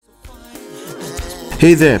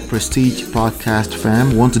Hey there, Prestige Podcast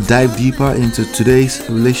fam. Want to dive deeper into today's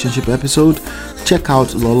relationship episode? Check out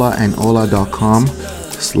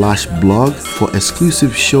lolaandola.com/blog for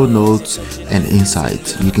exclusive show notes and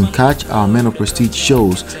insights. You can catch our Men of Prestige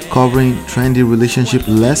shows covering trendy relationship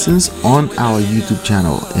lessons on our YouTube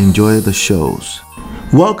channel. Enjoy the shows.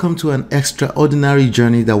 Welcome to an extraordinary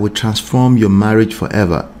journey that will transform your marriage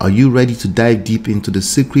forever. Are you ready to dive deep into the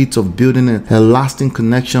secrets of building a lasting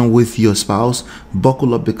connection with your spouse?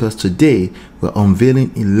 Buckle up, because today we're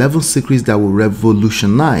unveiling 11 secrets that will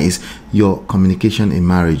revolutionize your communication in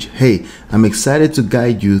marriage. Hey, I'm excited to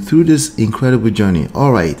guide you through this incredible journey.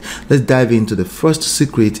 All right, let's dive into the first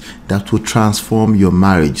secret that will transform your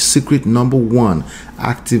marriage. Secret number 1,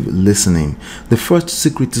 active listening. The first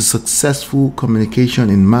secret to successful communication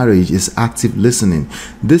in marriage is active listening.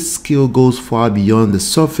 This skill goes far beyond the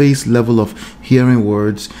surface level of hearing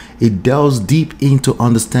words. It delves deep into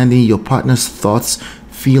understanding your partner's thoughts,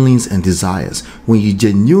 feelings, and desires. When you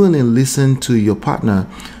genuinely listen to your partner,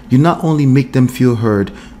 you not only make them feel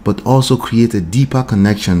heard, but also create a deeper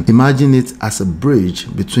connection. Imagine it as a bridge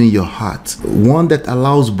between your hearts, one that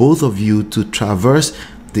allows both of you to traverse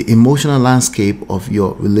the emotional landscape of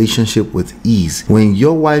your relationship with ease. When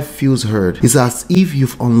your wife feels heard, it's as if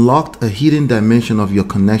you've unlocked a hidden dimension of your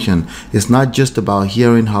connection. It's not just about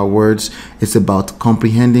hearing her words, it's about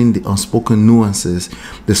comprehending the unspoken nuances,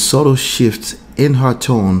 the subtle shifts in her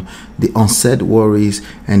tone, the unsaid worries,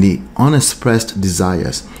 and the unexpressed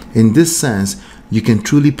desires. In this sense, you can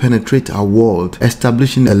truly penetrate our world,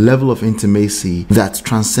 establishing a level of intimacy that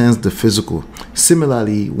transcends the physical.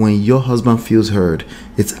 Similarly, when your husband feels heard,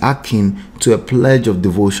 it's akin to a pledge of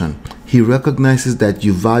devotion. He recognizes that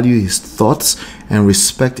you value his thoughts and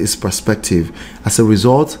respect his perspective. As a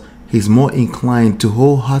result, he's more inclined to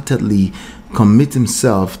wholeheartedly commit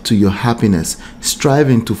himself to your happiness,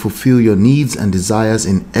 striving to fulfill your needs and desires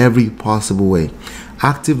in every possible way.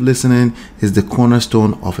 Active listening is the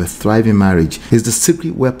cornerstone of a thriving marriage. It's the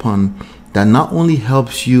secret weapon that not only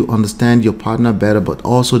helps you understand your partner better, but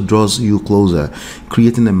also draws you closer,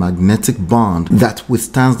 creating a magnetic bond that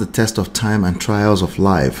withstands the test of time and trials of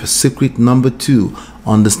life. Secret number 2,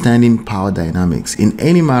 understanding power dynamics. In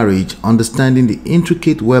any marriage, understanding the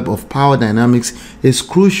intricate web of power dynamics is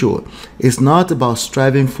crucial. It's not about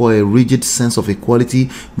striving for a rigid sense of equality,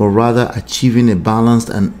 but rather achieving a balanced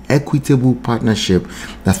and equitable partnership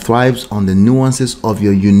that thrives on the nuances of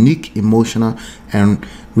your unique emotional and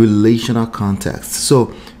relational context.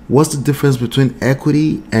 So, what's the difference between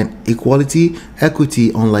equity and equality? Equity,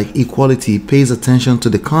 unlike equality, pays attention to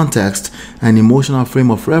the context and emotional frame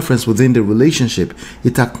of reference within the relationship.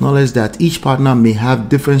 It acknowledges that each partner may have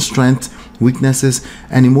different strengths, weaknesses,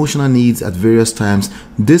 and emotional needs at various times.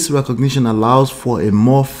 This recognition allows for a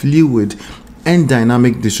more fluid and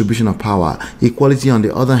dynamic distribution of power. Equality, on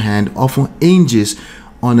the other hand, often hinges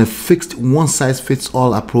on a fixed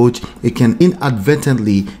one-size-fits-all approach. It can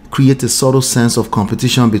inadvertently create a subtle sense of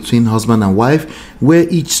competition between husband and wife, where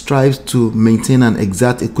each strives to maintain an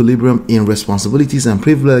exact equilibrium in responsibilities and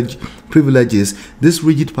privileges. This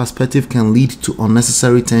rigid perspective can lead to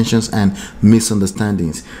unnecessary tensions and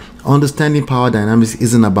misunderstandings. Understanding power dynamics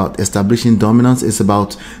isn't about establishing dominance, it's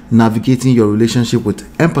about navigating your relationship with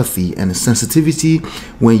empathy and sensitivity.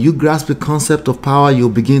 When you grasp the concept of power, you'll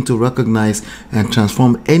begin to recognize and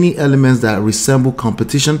transform any elements that resemble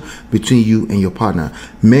competition between you and your partner.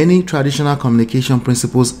 Many traditional communication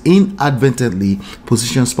principles inadvertently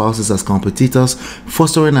position spouses as competitors,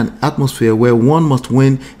 fostering an atmosphere where one must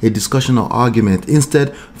win a discussion or argument.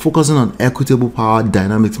 Instead, focusing on equitable power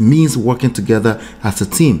dynamics means working together as a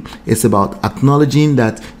team. It's about acknowledging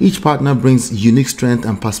that each partner brings unique strengths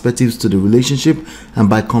and perspectives to the relationship, and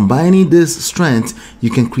by combining these strengths, you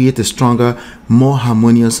can create a stronger, more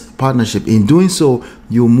harmonious partnership. In doing so,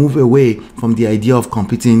 you'll move away from the idea of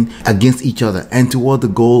competing against each other and toward the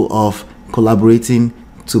goal of collaborating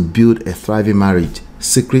to build a thriving marriage.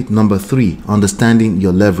 Secret number 3, understanding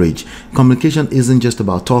your leverage. Communication isn't just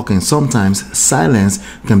about talking. Sometimes silence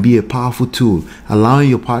can be a powerful tool, allowing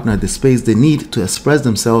your partner the space they need to express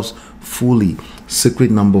themselves fully. Secret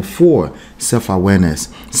number 4, self-awareness.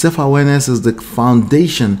 Self-awareness is the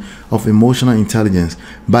foundation of emotional intelligence.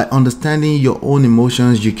 By understanding your own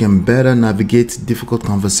emotions, you can better navigate difficult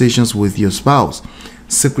conversations with your spouse.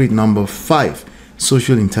 Secret number 5,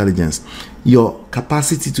 social intelligence. Your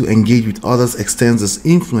capacity to engage with others extends its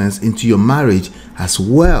influence into your marriage as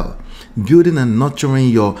well. Building and nurturing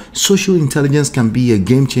your social intelligence can be a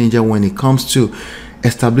game changer when it comes to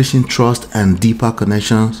establishing trust and deeper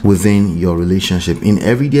connections within your relationship. In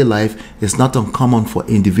everyday life, it's not uncommon for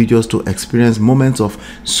individuals to experience moments of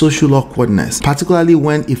social awkwardness, particularly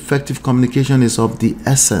when effective communication is of the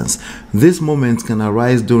essence. These moments can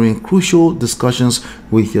arise during crucial discussions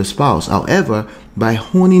with your spouse. However, by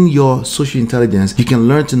honing your social intelligence, you can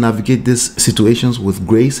learn to navigate these situations with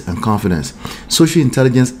grace and confidence. Social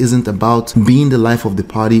intelligence isn't about being the life of the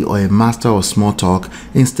party or a master of small talk.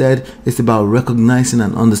 Instead, it's about recognizing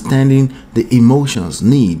and understanding the emotions,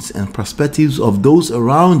 needs, and perspectives of those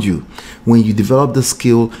around you. When you develop the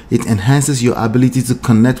skill, it enhances your ability to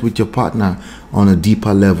connect with your partner on a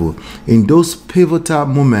deeper level. In those pivotal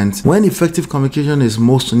moments when effective communication is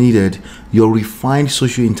most needed, your refined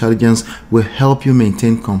social intelligence will help you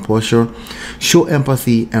maintain composure, show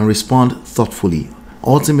empathy, and respond thoughtfully.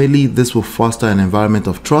 Ultimately, this will foster an environment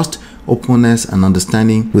of trust, openness, and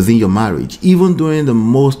understanding within your marriage, even during the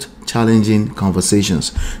most challenging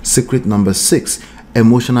conversations. Secret number 6,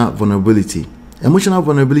 emotional vulnerability. Emotional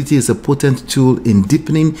vulnerability is a potent tool in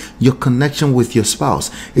deepening your connection with your spouse.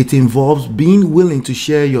 It involves being willing to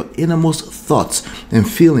share your innermost thoughts and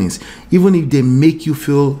feelings, even if they make you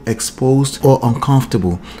feel exposed or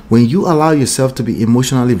uncomfortable. When you allow yourself to be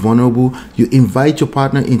emotionally vulnerable, you invite your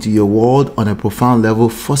partner into your world on a profound level,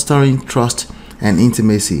 fostering trust and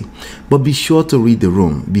intimacy. But be sure to read the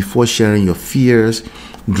room before sharing your fears,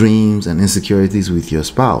 dreams, and insecurities with your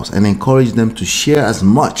spouse, and encourage them to share as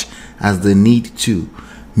much as they need to.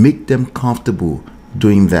 Make them comfortable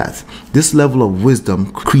doing that. This level of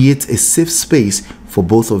wisdom creates a safe space for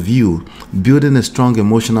both of you, building a strong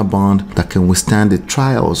emotional bond that can withstand the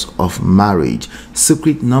trials of marriage.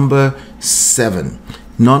 Secret number 7,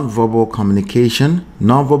 non-verbal communication.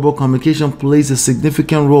 Non-verbal communication plays a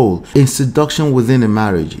significant role in seduction within a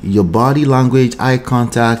marriage. Your body language, eye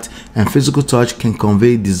contact, and physical touch can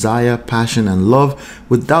convey desire, passion, and love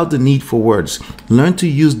without the need for words. Learn to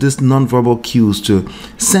use these non-verbal cues to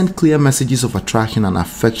send clear messages of attraction and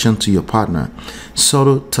affection to your partner.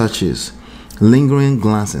 Subtle touches, lingering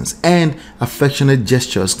glances, and affectionate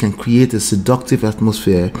gestures can create a seductive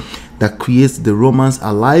atmosphere that creates the romance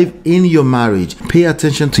alive in your marriage. Pay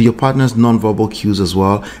attention to your partner's nonverbal cues as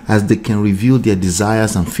well, as they can reveal their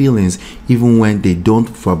desires and feelings even when they don't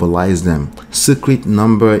verbalize them. Secret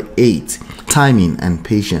number 8, timing and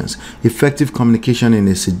patience. Effective communication in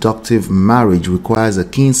a seductive marriage requires a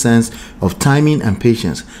keen sense of timing and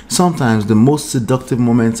patience. Sometimes the most seductive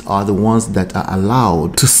moments are the ones that are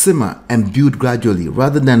allowed to simmer and build gradually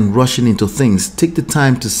rather than rushing into things. Take the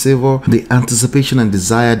time to savor the anticipation and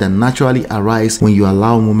desire that naturally arise when you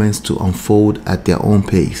allow moments to unfold at their own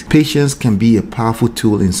pace. Patience can be a powerful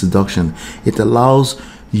tool in seduction. It allows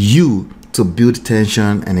you to build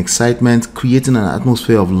tension and excitement, creating an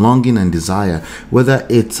atmosphere of longing and desire. Whether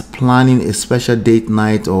it's planning a special date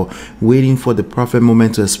night or waiting for the perfect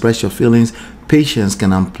moment to express your feelings, patience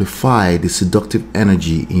can amplify the seductive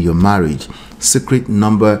energy in your marriage. Secret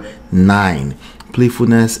number 9,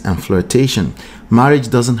 playfulness and flirtation. Marriage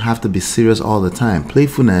doesn't have to be serious all the time.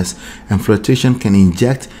 Playfulness and flirtation can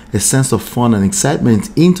inject a sense of fun and excitement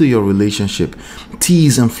into your relationship.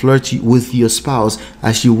 Tease and flirt with your spouse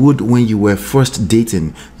as you would when you were first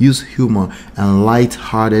dating. Use humor and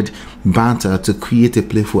light-hearted banter to create a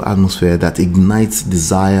playful atmosphere that ignites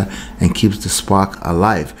desire and keeps the spark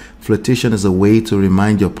alive. Flirtation is a way to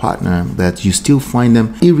remind your partner that you still find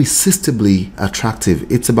them irresistibly attractive.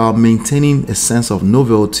 It's about maintaining a sense of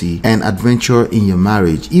novelty and adventure in your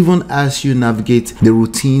marriage, even as you navigate the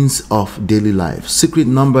routines of daily life. Secret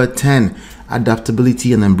number 10,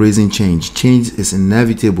 adaptability and embracing change. Change is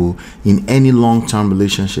inevitable in any long-term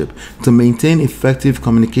relationship. To maintain effective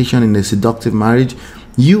communication in a seductive marriage,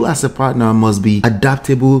 you as a partner must be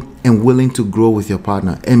adaptable and willing to grow with your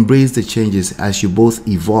partner. Embrace the changes as you both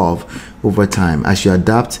evolve over time. As you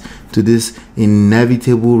adapt to this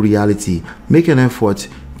inevitable reality, make an effort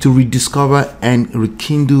to rediscover and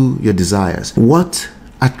rekindle your desires. What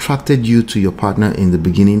attracted you to your partner in the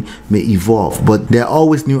beginning may evolve, but there are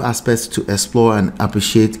always new aspects to explore and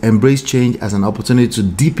appreciate. Embrace change as an opportunity to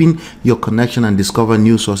deepen your connection and discover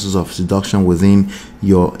new sources of seduction within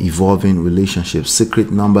your evolving relationship.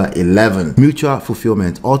 Secret number 11, mutual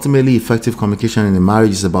fulfillment. Ultimately, effective communication in a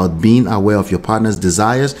marriage is about being aware of your partner's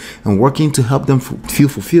desires and working to help them feel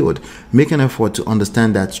fulfilled. Make an effort to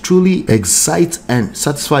understand that truly excite and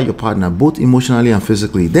satisfy your partner both emotionally and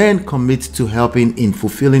physically. Then commit to helping in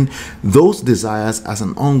fulfilling those desires as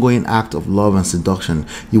an ongoing act of love and seduction.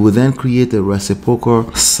 You will then create a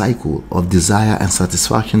reciprocal cycle of desire and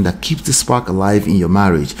satisfaction that keeps the spark alive in your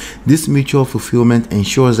marriage. This mutual fulfillment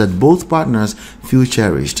ensures that both partners feel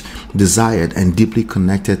cherished, desired, and deeply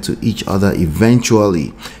connected to each other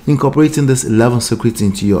eventually. Incorporating these 11 secrets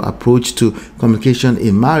into your approach to communication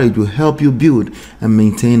in marriage will help you build and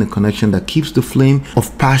maintain a connection that keeps the flame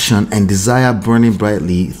of passion and desire burning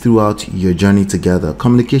brightly throughout your journey together.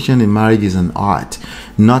 Communication in marriage is an art,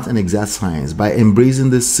 not an exact science. By embracing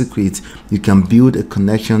these secrets, you can build a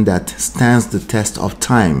connection that stands the test of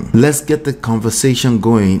time. Let's get the conversation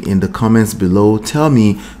going in the comments below. Tell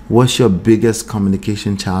me, what's your biggest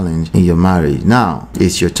communication challenge in your marriage? Now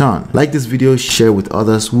it's your turn. Like this video, share with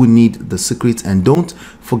others who need the secrets, and don't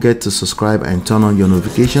forget to subscribe and turn on your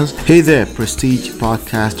notifications. Hey there, Prestige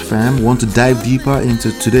Podcast fam. Want to dive deeper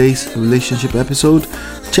into today's relationship episode?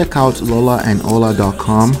 Check out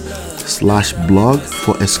lolaandola.com/blog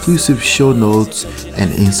for exclusive show notes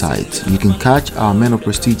and insights. You can catch our Men of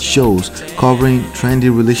Prestige shows covering trendy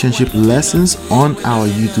relationship lessons on our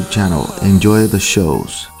YouTube channel. Enjoy the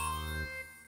shows.